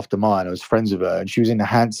Brother After Mine. I was friends with her, and she was in the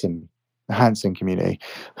Hanson community.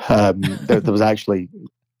 There was actually,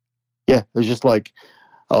 it was just like,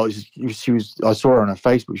 I saw her on her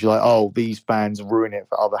Facebook. She's like, "Oh, these fans ruin it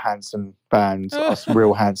for other Hanson fans, us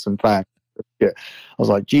real Hanson fans." Yeah. I was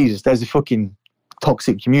like, Jesus, there's a fucking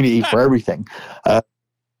toxic community for everything. But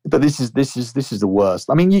this is the worst.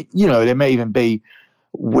 I mean, there may even be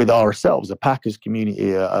with ourselves a Packers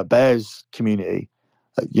community, a Bears community.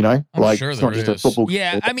 I'm like sure it's not just a football.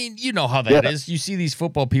 Yeah, I mean, you know how that is. You see these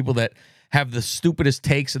football people that have the stupidest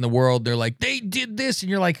takes in the world. They're like, they did this, and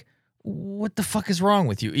you're like, what the fuck is wrong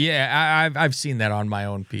with you? Yeah, I've seen that on my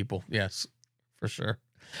own people. Yes, for sure.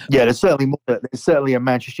 Yeah, there's certainly a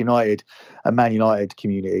Manchester United, a Man United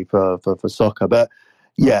community for soccer. But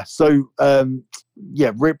yeah, so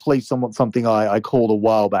Ripley, something I called a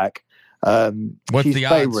while back. What's she's the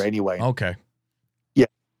favorite odds? Anyway? Okay. Yeah,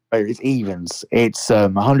 it's evens. It's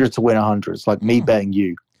 100 to win 100. It's like me betting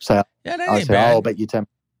you. So I say, I'll bet you 10.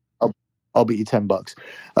 I'll bet you $10.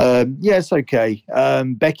 It's okay.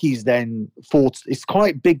 Becky's then 4. It's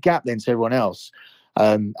quite a big gap then to everyone else.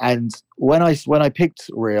 And when I picked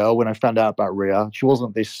Rhea, when I found out about Rhea, she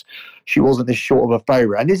wasn't this short of a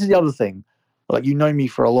favorite. And this is the other thing, like, you know me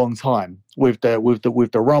for a long time with the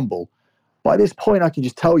Rumble. By this point, I can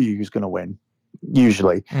just tell you who's going to win,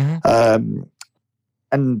 usually. Mm-hmm.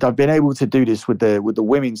 And I've been able to do this with the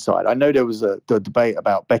women's side. I know there was the debate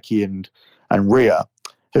about Becky and Rhea,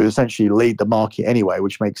 who essentially lead the market anyway,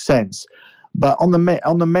 which makes sense. But on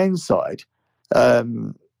the men's side,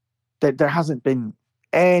 there hasn't been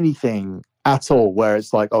anything at all where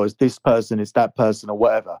it's like, oh, it's this person, it's that person, or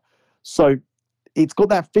whatever. So it's got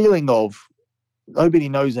that feeling of nobody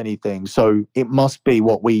knows anything, so it must be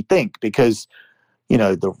what we think, because, you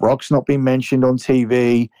know, The Rock's not been mentioned on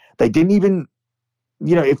TV. They didn't even,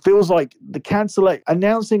 you know, it feels like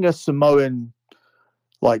announcing a Samoan,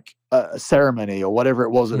 like, a ceremony or whatever it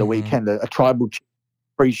was at the weekend, a tribal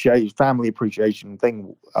family appreciation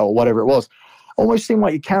thing or whatever it was, almost seemed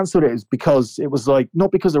like you cancelled it because it was like,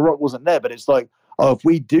 not because The Rock wasn't there, but it's like, oh, if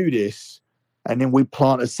we do this and then we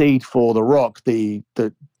plant a seed for The Rock, the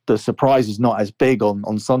surprise is not as big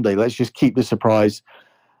on Sunday. Let's just keep the surprise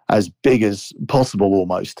as big as possible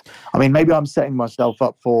almost. I mean, maybe I'm setting myself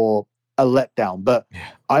up for a letdown, but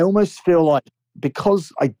I almost feel like,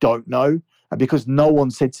 because I don't know and because no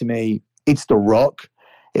one said to me it's The Rock,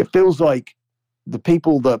 it feels like the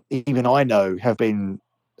people that even I know have been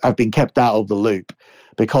kept out of the loop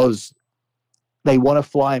because they want to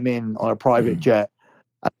fly him in on a private jet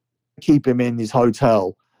and keep him in his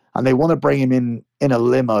hotel, and they want to bring him in a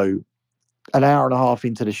limo an hour and a half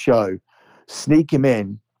into the show, sneak him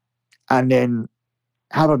in, and then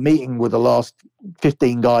have a meeting with the last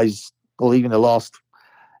 15 guys or even the last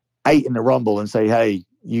 8 in the Rumble and say, hey,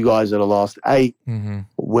 you guys are the last 8. Mm-hmm.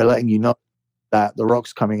 We're letting you know that The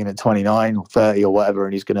Rock's coming in at 29 or 30 or whatever,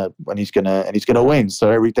 and he's gonna win.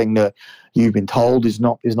 So everything that you've been told is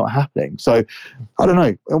not happening. So I don't know.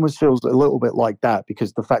 It almost feels a little bit like that,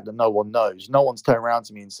 because the fact that no one knows, no one's turned around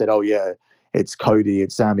to me and said, "Oh yeah, it's Cody,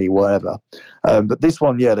 it's Sammy, whatever." But this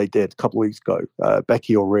one, yeah, they did a couple of weeks ago.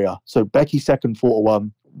 Becky or Rhea. So Becky second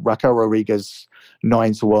 4-1, Raquel Rodriguez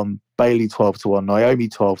 9-1, Bayley 12-1, Naomi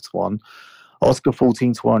 12-1. Oscar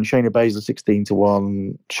 14-1, Shayna Baszler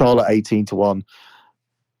 16-1, Charlotte 18-1.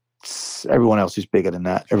 Everyone else is bigger than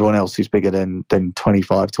that. Everyone else is bigger than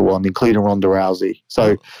 25-1, including Ronda Rousey.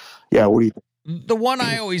 So, yeah, what do you think? The one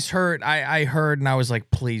I always heard, I heard, and I was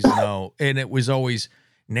like, please no. And it was always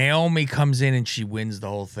Naomi comes in and she wins the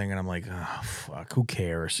whole thing, and I'm like, oh fuck, who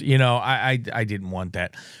cares? You know, I didn't want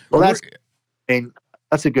that. Well,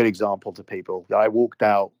 that's a good example to people. I walked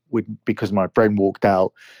out because my friend walked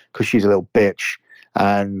out because she's a little bitch,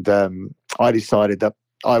 and I decided that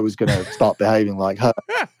I was going to start behaving like her.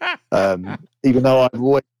 Even though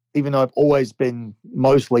I've always been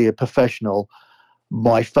mostly a professional,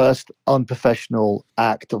 my first unprofessional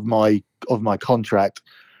act of my contract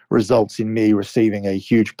results in me receiving a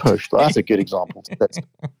huge push. That's a good example.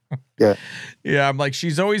 Yeah. I'm like,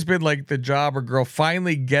 she's always been like the jobber girl,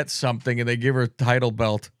 finally gets something and they give her a title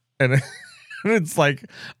belt, and it's like,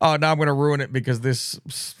 oh, now I'm going to ruin it because this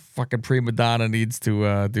fucking prima donna needs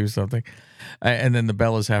to do something. And then the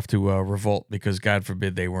Bellas have to revolt because God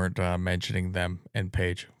forbid they weren't mentioning them and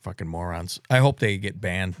Paige. Fucking morons. I hope they get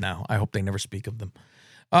banned now. I hope they never speak of them.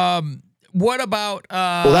 What about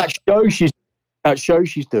well, that show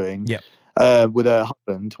she's doing, with her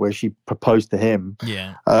husband, where she proposed to him,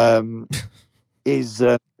 is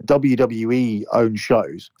WWE owned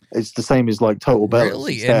shows. It's the same as like Total Bellas.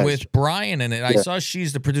 Really? And with Brian in it. I saw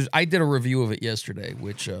she's the producer. I did a review of it yesterday,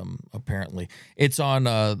 which apparently it's on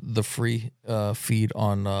the free feed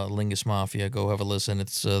on Lingus Mafia. Go have a listen.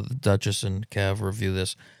 It's the Duchess and Kev review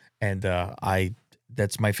this, and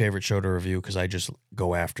that's my favorite show to review because I just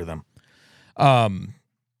go after them.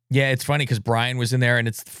 Yeah, it's funny because Brian was in there, and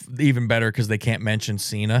it's even better because they can't mention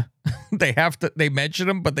Cena. They mention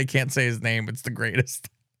him, but they can't say his name. It's the greatest.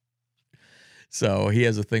 So he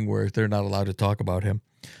has a thing where they're not allowed to talk about him.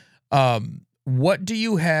 What do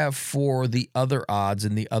you have for the other odds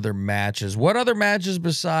in the other matches? What other matches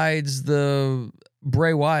besides the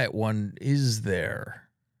Bray Wyatt one is there?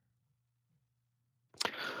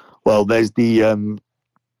 Well, there's the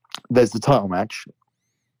title match,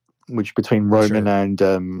 which between Roman and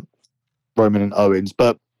Owens.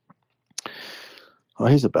 But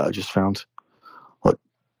here's a bet I just found.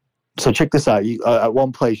 So check this out. At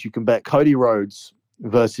one place you can bet Cody Rhodes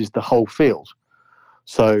versus the whole field.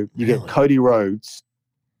 So you get Cody Rhodes.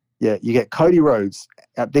 Yeah, you get Cody Rhodes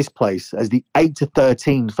at this place as the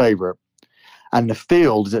 8-13 favorite, and the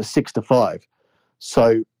field is at 6-5.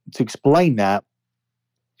 So to explain that,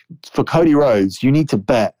 for Cody Rhodes, you need to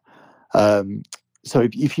bet. So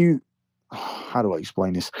if you how do I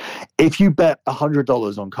explain this? If you bet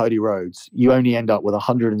 $100 on Cody Rhodes, you only end up with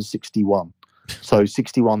 161. So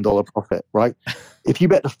 $61 profit, right? If you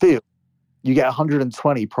bet the field, you get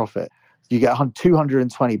 120 profit. You get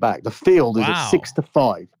 220 back. The field is at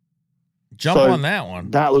 6-5. Jump on that one.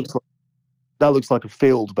 That looks like a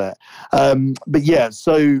field bet. But yeah,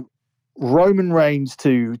 so Roman Reigns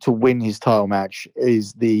to win his title match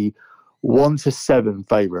is the 1-7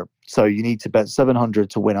 favorite. So you need to bet 700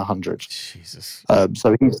 to win 100. Jesus.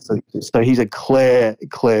 So he's a clear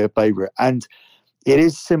favorite, and it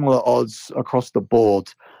is similar odds across the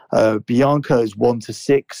board. Bianca is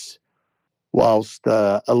 1-6, whilst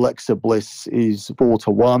Alexa Bliss is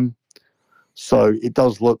 4-1. So it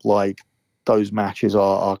does look like those matches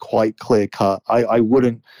are quite clear cut. I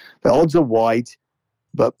wouldn't. The odds are wide,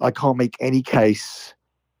 but I can't make any case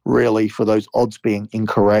really for those odds being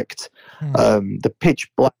incorrect. The pitch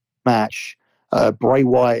black match, Bray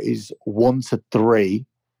Wyatt is 1-3,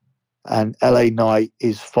 and LA Knight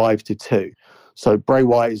is 5-2. So Bray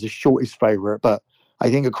Wyatt is the shortest favorite, but I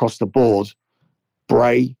think across the board,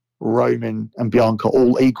 Bray, Roman, and Bianca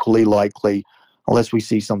all equally likely, unless we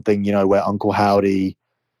see something, where Uncle Howdy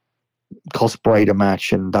cost Bray the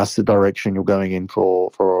match, and that's the direction you're going in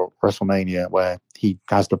for WrestleMania, where he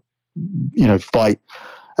has to, fight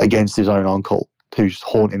against his own uncle who's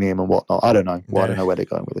haunting him and whatnot. I don't know. Well, I don't know where they're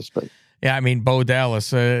going with this, but yeah, I mean, Bo Dallas,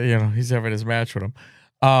 he's having his match with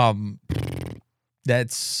him.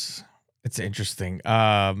 It's interesting.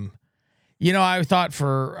 I thought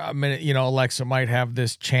for a minute, Alexa might have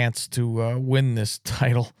this chance to win this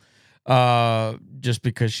title, just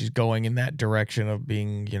because she's going in that direction of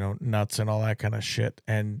being, nuts and all that kind of shit,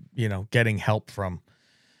 and getting help from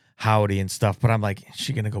Howdy and stuff. But I'm like, is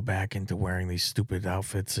she gonna go back into wearing these stupid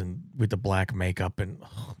outfits and with the black makeup? And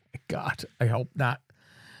oh my God, I hope not.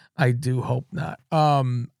 I do hope not.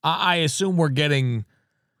 I assume we're getting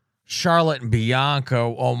Charlotte and Bianca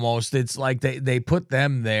almost. It's like they put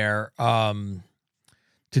them there to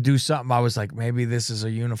do something. I was like, maybe this is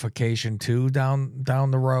a unification too down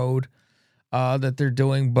the road that they're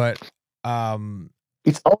doing, but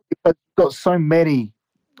it's odd because you've got so many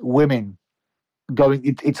women going.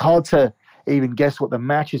 It's hard to even guess what the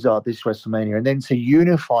matches are this WrestleMania, and then to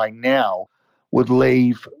unify now would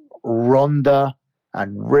leave Ronda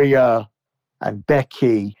and Rhea and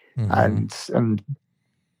Becky and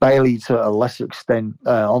Bailey to a lesser extent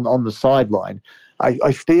on the sideline.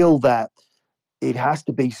 I feel that it has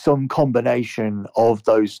to be some combination of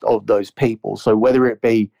those people. So whether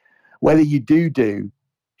you do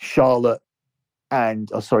Charlotte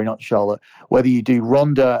and whether you do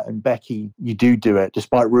Ronda and Becky, you do it,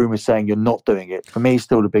 despite rumors saying you're not doing it. For me, it's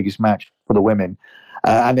still the biggest match for the women.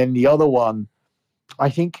 And then the other one, I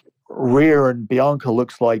think Rhea and Bianca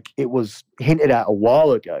looks like it was hinted at a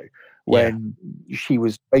while ago when she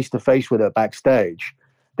was face-to-face with her backstage.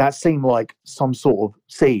 That seemed like some sort of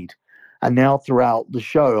seed. And now throughout the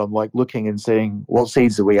show, I'm like looking and seeing what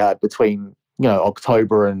seeds that we had between,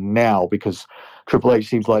 October and now, because Triple H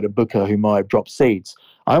seems like a booker who might have dropped seeds.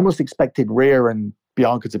 I almost expected Rhea and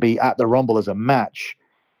Bianca to be at the Rumble as a match,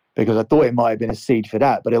 because I thought it might have been a seed for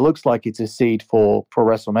that, but it looks like it's a seed for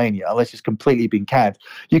WrestleMania, unless it's completely been canned.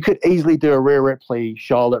 You could easily do a Rhea Ripley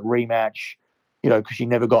Charlotte rematch, because she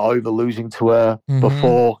never got over losing to her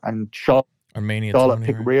before, and Charlotte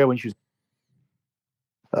picked Rhea when she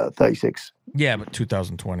was 36. Yeah, but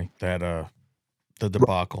 2020, that the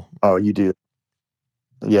debacle. Oh, you do.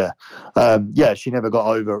 Yeah. She never got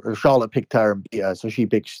over. Charlotte picked her and beat her, so she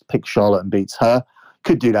picks Charlotte and beats her.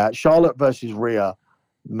 Could do that. Charlotte versus Rhea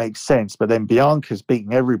makes sense, but then Bianca's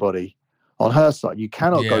beating everybody on her side. You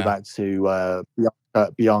cannot go back to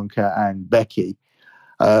Bianca and Becky.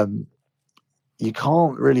 You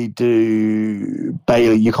can't really do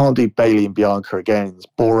Bailey. You can't do Bailey and Bianca again. It's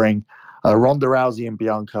boring. Ronda Rousey and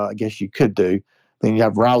Bianca, I guess you could do. Then you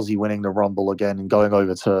have Rousey winning the Rumble again and going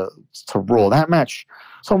over to Raw. That match,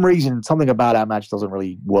 something about that match doesn't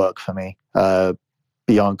really work for me.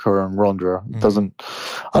 Bianca and Ronda doesn't.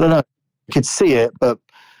 I don't know. You could see it, but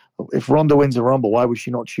if Ronda wins the Rumble, why would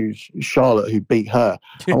she not choose Charlotte, who beat her?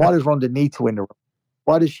 And why does Ronda need to win the Rumble?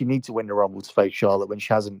 Why does she need to win the Rumble to face Charlotte when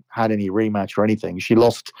she hasn't had any rematch or anything? She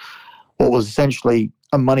lost what was essentially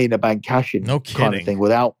a Money in the Bank cash-in kind of thing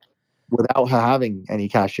without her having any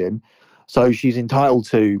cash-in. So she's entitled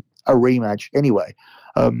to a rematch anyway.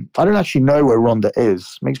 I don't actually know where Ronda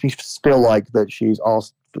is. Makes me feel like that she's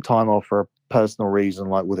asked for time off for a personal reason,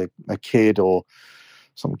 like with a kid or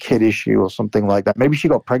some kid issue or something like that. Maybe she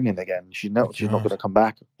got pregnant again. She's not going to come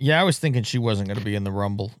back. Yeah, I was thinking she wasn't going to be in the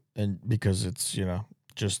Rumble, and because it's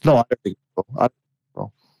just no. I don't think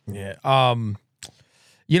so. Yeah.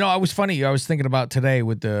 You know, I was funny. I was thinking about today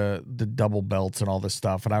with the double belts and all this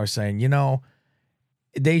stuff, and I was saying, you know,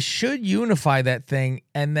 they should unify that thing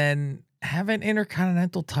and then have an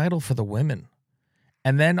intercontinental title for the women.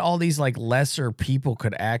 And then all these like lesser people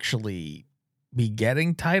could actually be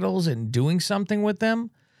getting titles and doing something with them.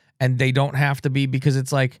 And they don't have to be, because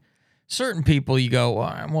it's like certain people you go,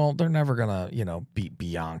 well, they're never going to, you know, beat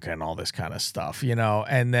Bianca and all this kind of stuff, you know?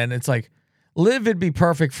 And then it's like, Liv would be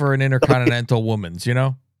perfect for an intercontinental women's, you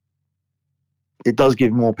know? It does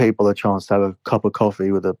give more people a chance to have a cup of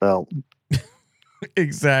coffee with a belt.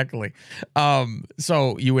 Exactly.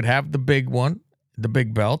 So you would have the big one, the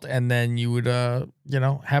big belt, and then you would, you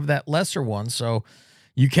know, have that lesser one. So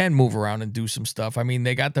you can move around and do some stuff. I mean,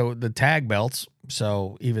 they got the tag belts.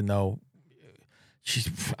 So even though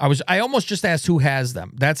I almost just asked who has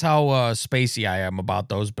them. That's how spacey I am about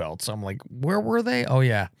those belts. I'm like, where were they? Oh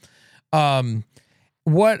yeah.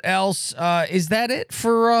 What else? Is that it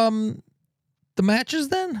for the matches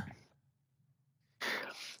then?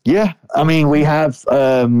 Yeah, I mean, we have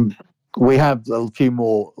a few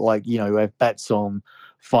more, like, you know, we have bets on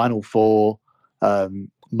Final Four,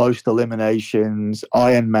 most eliminations,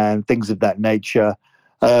 Iron Man, things of that nature.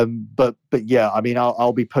 But yeah, I mean,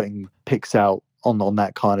 I'll be putting picks out on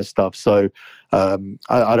that kind of stuff. So I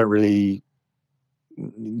don't really,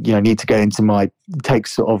 you know, need to get into my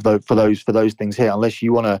takes of for those things here, unless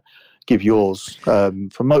you want to give yours.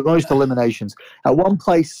 For most eliminations, at one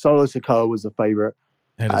place, Solo Sikoa was a favorite.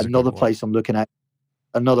 Another place I'm looking at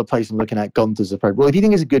Gunther's a favorite. Well, if you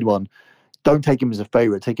think it's a good one, don't take him as a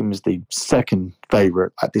favorite. Take him as the second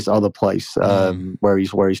favorite at this other place, where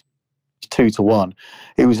he's 2-1.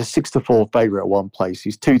 He was a 6-4 favorite at one place.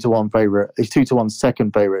 He's 2-1 favorite. He's 2-1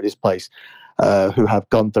 second favorite at this place, who have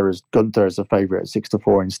Gunther as a favorite at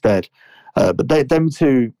 6-4 instead. But them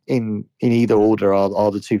two in either order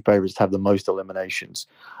are the two favorites to have the most eliminations.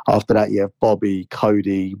 After that, you have Bobby,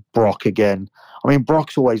 Cody, Brock again. I mean,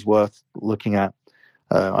 Brock's always worth looking at.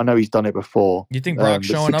 I know he's done it before. You think Brock's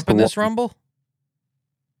showing up in this Rumble?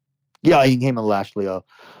 Yeah, I think him and Lashley are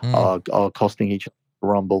costing each other a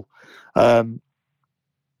Rumble. The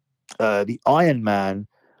Iron Man.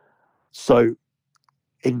 So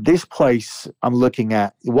in this place, I'm looking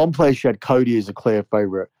at one place you had Cody as a clear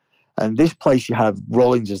favorite. And this place you have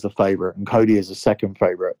Rollins as the favorite and Cody as the second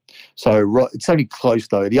favorite. So it's only close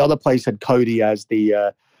though. The other place had Cody as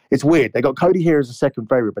the, it's weird. They got Cody here as the second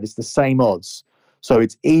favorite, but it's the same odds. So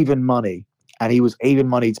it's even money. And he was even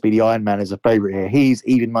money to be the Iron Man as a favorite here. He's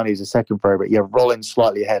even money as a second favorite. You have Rollins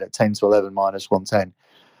slightly ahead at 10-11 minus 110.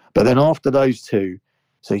 But then after those two,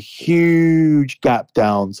 it's a huge gap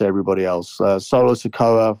down to everybody else. Solo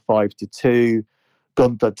Sikoa 5-2.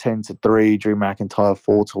 Gunther 10-3, Drew McIntyre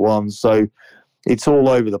 4-1. So it's all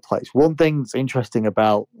over the place. One thing that's interesting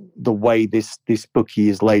about the way this bookie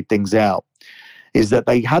has laid things out is that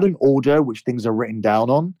they had an order which things are written down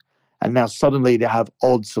on, and now suddenly they have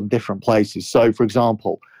odds on different places. So, for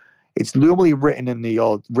example, it's normally written in the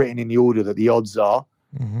order that the odds are.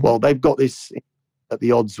 Mm-hmm. Well, they've got this that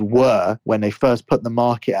the odds were when they first put the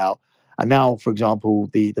market out, and now, for example,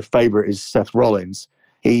 the favorite is Seth Rollins.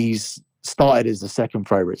 He's started as the second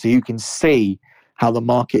favorite, so you can see how the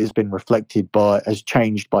market has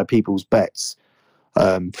changed by people's bets.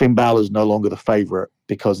 Finn Balor's no longer the favorite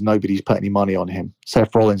because nobody's put any money on him.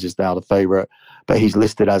 Seth Rollins is now the favorite, but he's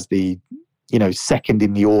listed as the, you know, second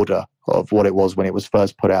in the order of what it was when it was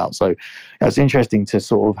first put out. So it's interesting to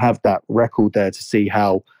sort of have that record there to see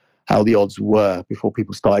how the odds were before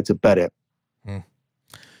people started to bet it.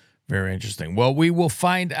 Very interesting. Well, we will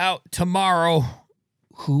find out tomorrow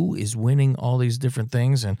who is winning all these different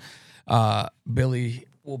things, and Billy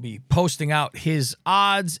will be posting out his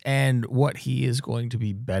odds and what he is going to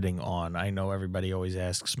be betting on. I know everybody always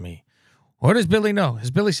asks me, what does Billy know?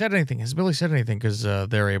 Has Billy said anything? Because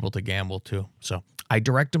they're able to gamble too. So I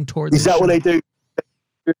direct them towards. Is that what they do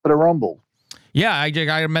for the Rumble? Yeah, I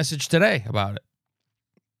got a message today about it.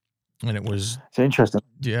 And it was... It's interesting.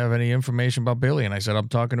 Do you have any information about Billy? And I said, I'm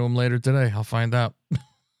talking to him later today. I'll find out.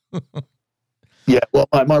 Yeah, well,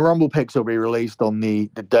 my Rumble picks will be released on the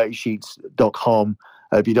dirtysheets.com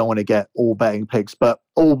if you don't want to get all betting picks. But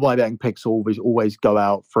all my betting picks always go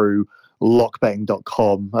out through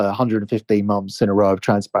lockbetting.com, 115 months in a row of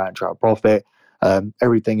transparent track profit.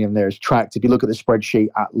 Everything in there is tracked. If you look at the spreadsheet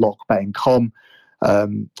at lockbetting.com,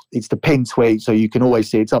 it's the pinned tweet, so you can always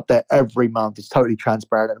see it's up there every month. It's totally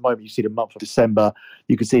transparent. At the moment, you see the month of December.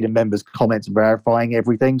 You can see the members' comments verifying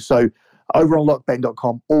everything. So over on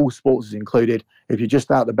lockbetting.com, all sports is included. If you're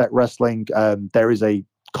just out to bet wrestling, there is a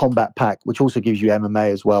combat pack, which also gives you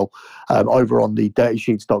MMA as well, over on the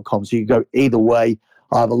dirtysheets.com. So you can go either way.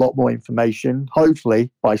 I'll have a lot more information,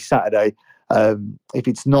 hopefully, by Saturday. If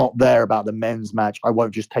it's not there about the men's match, I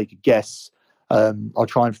won't just take a guess. I'll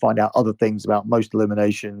try and find out other things about most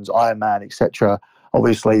eliminations, Iron Man, etc.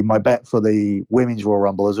 Obviously, my bet for the Women's Royal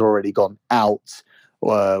Rumble has already gone out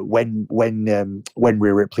when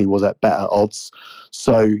Rhea Ripley was at better odds.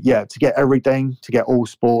 So, yeah, to get everything, to get all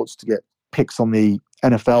sports, to get picks on the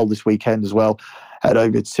NFL this weekend as well, head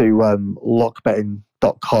over to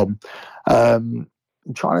lockbetting.com. I'm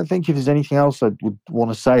trying to think if there's anything else I would want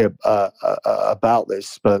to say about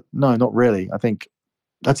this, but no, not really. I think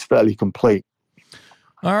that's fairly complete.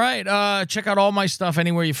 All right. Check out all my stuff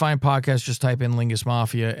anywhere you find podcasts. Just type in Lingus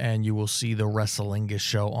Mafia and you will see the Wrestlingus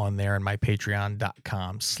show on there and my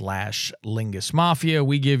patreon.com/Lingus Mafia.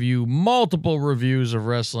 We give you multiple reviews of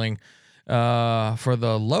wrestling for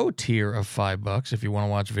the low tier of $5. If you want to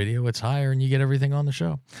watch video, it's higher and you get everything on the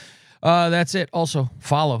show. That's it. Also,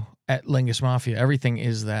 follow at Lingus Mafia. Everything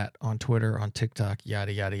is that on Twitter, on TikTok,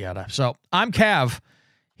 yada, yada, yada. So I'm Cav.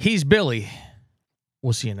 He's Billy.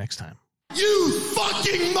 We'll see you next time. You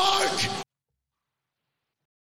fucking mark!